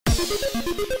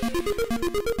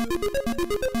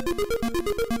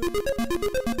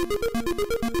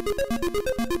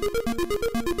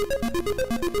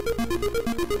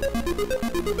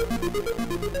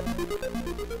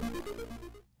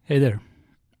Hey there.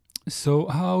 So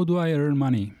how do I earn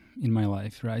money in my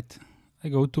life, right? I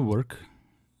go to work,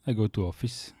 I go to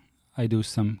office, I do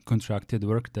some contracted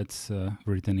work that's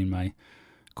written in my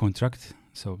contract.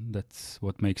 So that's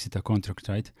what makes it a contract,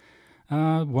 right?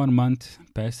 1 month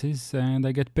passes and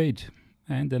I get paid.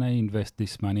 And then I invest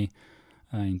this money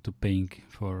into paying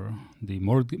for the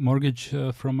mortgage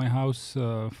from my house,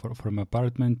 for my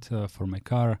apartment, for my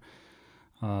car.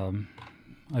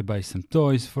 I buy some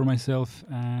toys for myself,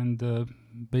 and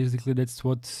basically that's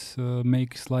what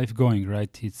makes life going,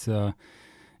 right? It's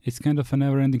kind of a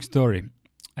never-ending story,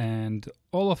 and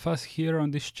all of us here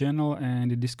on this channel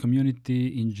and in this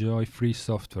community enjoy free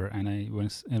software. And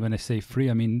when I say free,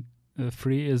 I mean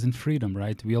free as in freedom,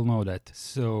 right? We all know that.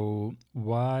 So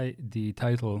why the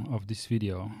title of this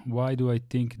video? Why do I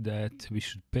think that we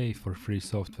should pay for free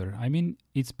software? I mean,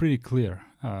 it's pretty clear.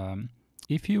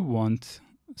 If you want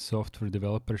software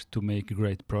developers to make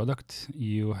great products,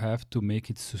 you have to make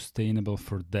it sustainable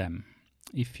for them.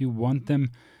 If you want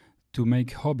them to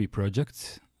make hobby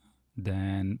projects,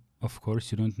 then of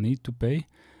course you don't need to pay.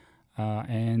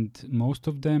 And most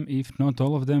of them, if not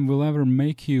all of them, will ever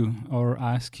make you or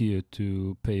ask you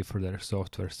to pay for their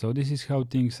software. So this is how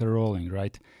things are rolling,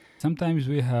 right? Sometimes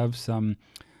we have some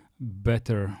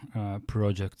better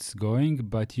projects going,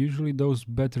 but usually those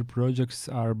better projects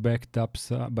are backed up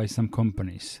by some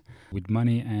companies with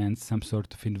money and some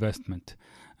sort of investment.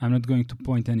 I'm not going to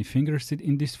point any fingers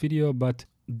in this video, but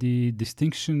the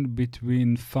distinction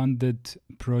between funded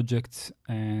projects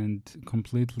and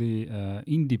completely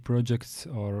indie projects,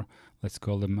 or let's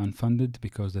call them unfunded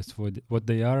because that's what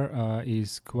they are,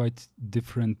 is quite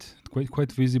different,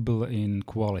 quite visible in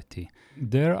quality.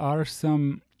 There are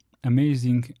some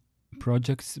amazing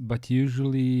projects, but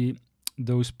usually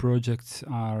those projects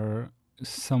are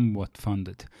somewhat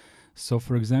funded. So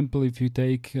for example, if you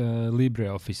take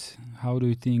LibreOffice, how do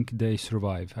you think they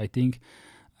survive? I think,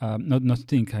 I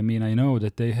know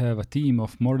that they have a team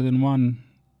of more than one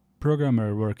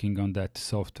programmer working on that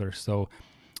software. So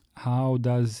how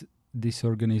does this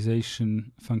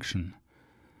organization function?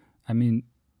 I mean,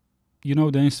 you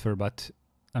know the answer, but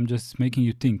I'm just making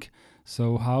you think.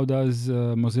 So how does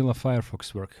Mozilla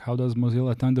Firefox work? How does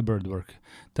Mozilla Thunderbird work?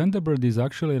 Thunderbird is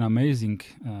actually an amazing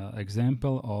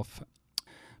example of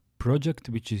project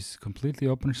which is completely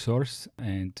open source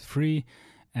and free,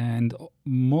 and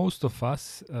most of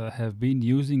us have been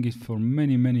using it for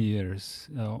many years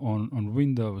on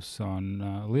Windows, on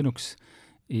Linux.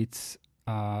 It's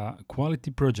a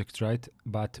quality project, right?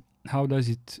 But how does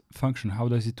it function? How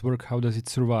does it work? How does it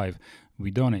survive? We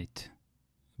donate.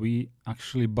 We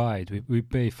actually buy it. We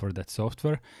pay for that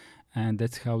software, and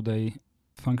that's how they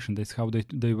function. That's how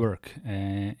they work,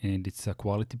 and it's a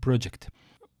quality project.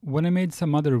 When I made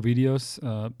some other videos,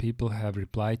 people have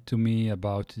replied to me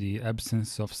about the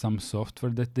absence of some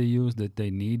software that they use, that they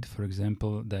need. For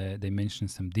example, they mentioned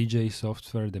some DJ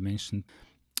software, they mentioned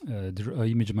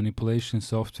image manipulation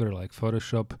software like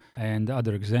Photoshop and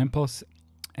other examples.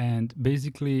 And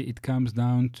basically it comes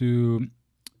down to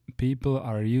people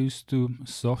are used to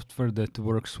software that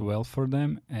works well for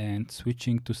them, and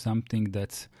switching to something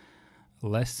that's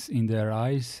less in their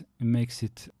eyes makes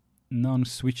it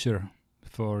non-switcher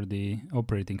for the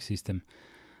operating system.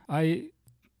 I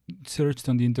searched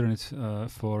on the internet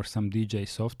for some DJ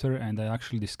software, and I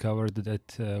actually discovered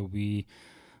that we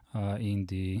in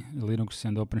the Linux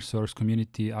and open source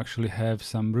community actually have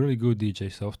some really good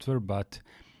DJ software, but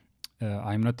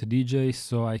I'm not a DJ,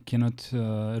 so I cannot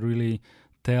really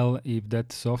tell if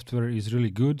that software is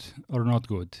really good or not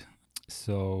good.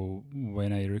 So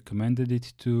when I recommended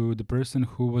it to the person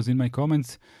who was in my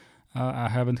comments, I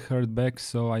haven't heard back,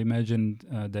 so I imagine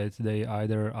that they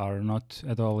either are not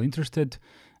at all interested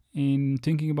in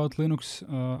thinking about Linux,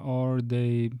 or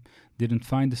they didn't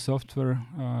find the software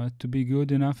to be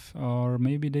good enough, or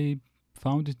maybe they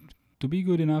found it to be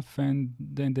good enough and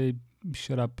then they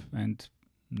shut up and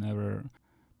never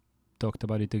talked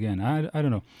about it again. I don't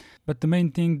know. But the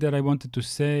main thing that I wanted to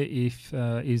say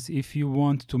is if you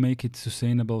want to make it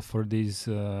sustainable for these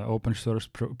open source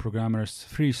programmers,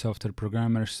 free software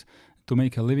programmers, to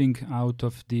make a living out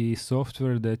of the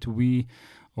software that we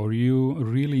or you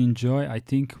really enjoy, I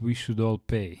think we should all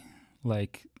pay.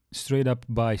 Like straight up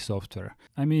buy software.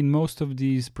 I mean, most of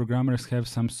these programmers have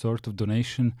some sort of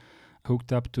donation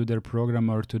hooked up to their program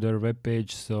or to their web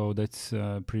page, so that's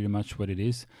pretty much what it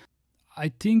is. I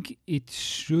think it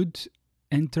should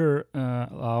enter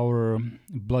our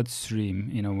bloodstream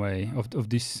in a way of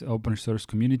this open source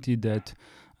community that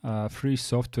free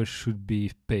software should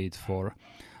be paid for.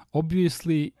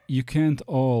 Obviously, you can't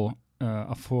all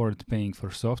afford paying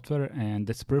for software, and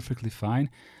that's perfectly fine.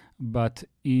 But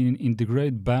in the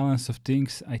great balance of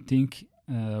things, I think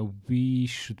we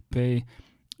should pay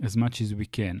as much as we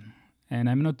can. And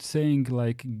I'm not saying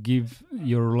like give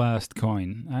your last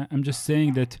coin. I'm just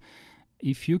saying that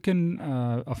if you can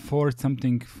afford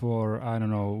something for, I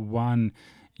don't know,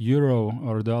 €1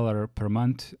 or dollar per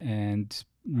month and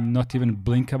not even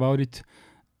blink about it,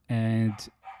 and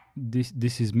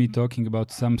this is me talking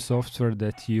about some software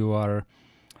that you are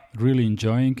really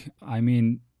enjoying, I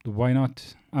mean, why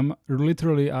not? I'm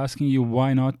literally asking you,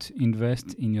 why not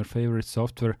invest in your favorite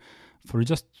software for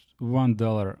just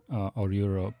 $1 or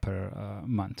euro per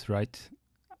month, right?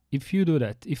 If you do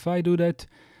that, if I do that,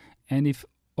 and if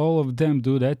all of them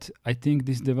do that, I think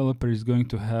this developer is going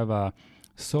to have a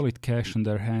solid cash on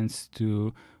their hands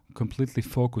to completely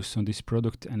focus on this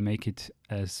product and make it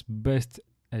as best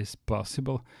as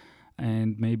possible,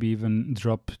 and maybe even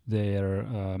drop their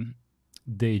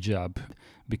day job,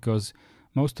 because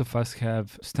most of us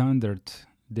have standard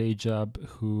day job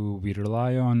who we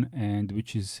rely on and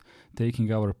which is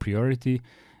taking our priority.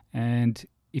 And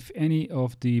if any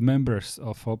of the members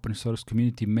of open source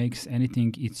community makes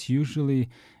anything, it's usually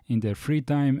in their free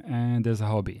time and as a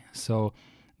hobby. So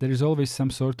there is always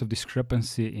some sort of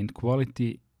discrepancy in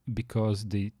quality, because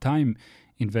the time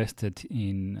invested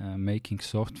in making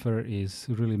software is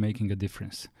really making a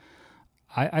difference.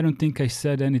 I don't think I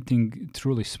said anything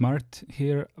truly smart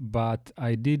here, but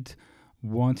I did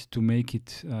want to make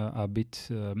it a bit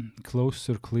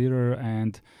closer, clearer,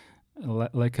 and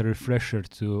like a refresher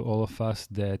to all of us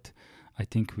that I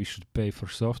think we should pay for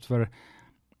software.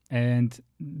 And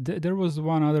there was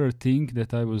one other thing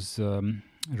that I was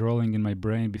rolling in my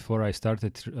brain before I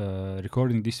started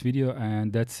recording this video,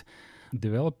 and that's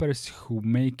developers who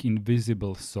make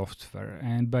invisible software.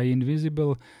 And by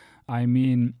invisible, I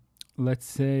mean, let's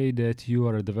say that you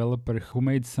are a developer who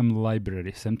made some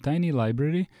library, some tiny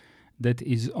library that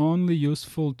is only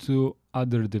useful to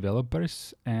other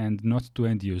developers and not to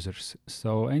end users.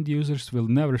 So end users will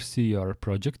never see your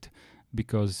project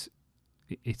because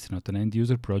it's not an end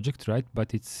user project, right?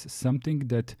 But it's something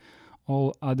that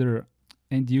all other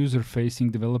end user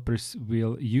facing developers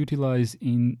will utilize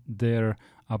in their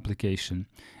application,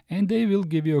 and they will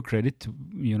give you a credit.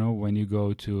 You know, when you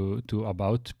go to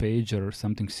about page or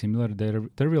something similar,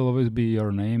 there will always be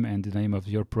your name and the name of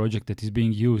your project that is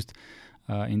being used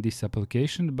in this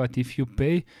application. But if you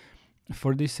pay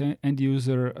for this end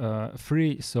user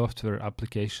free software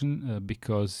application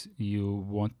because you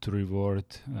want to reward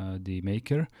the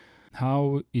maker,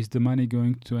 how is the money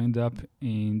going to end up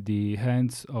in the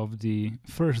hands of the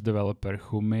first developer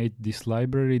who made this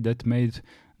library that made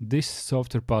this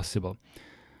software possible?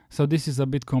 So this is a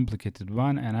bit complicated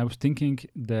one, and I was thinking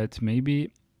that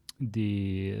maybe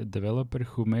the developer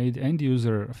who made end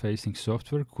user facing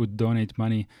software could donate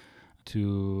money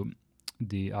to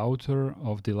the author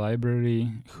of the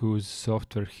library whose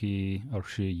software he or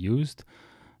she used.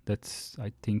 That's,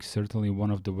 I think, certainly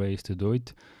one of the ways to do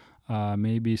it.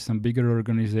 Maybe some bigger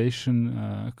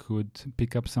organization could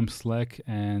pick up some slack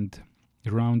and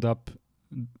round up,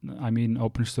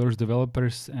 open source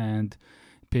developers and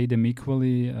pay them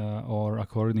equally or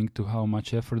according to how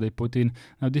much effort they put in.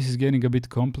 Now, this is getting a bit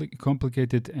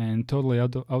complicated and totally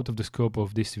out of the scope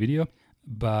of this video.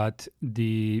 But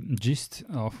the gist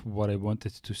of what I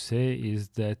wanted to say is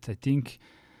that I think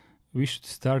we should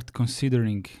start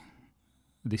considering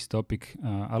this topic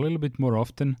a little bit more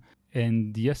often.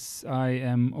 And yes, I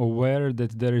am aware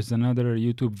that there is another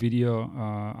YouTube video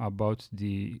about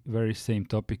the very same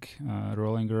topic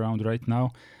rolling around right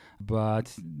now.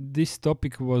 But this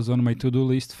topic was on my to-do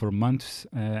list for months,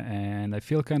 and I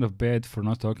feel kind of bad for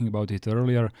not talking about it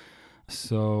earlier.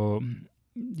 So,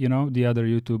 you know, the other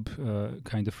YouTube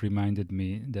kind of reminded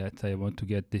me that I want to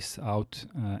get this out,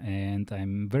 and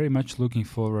I'm very much looking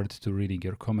forward to reading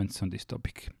your comments on this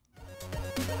topic.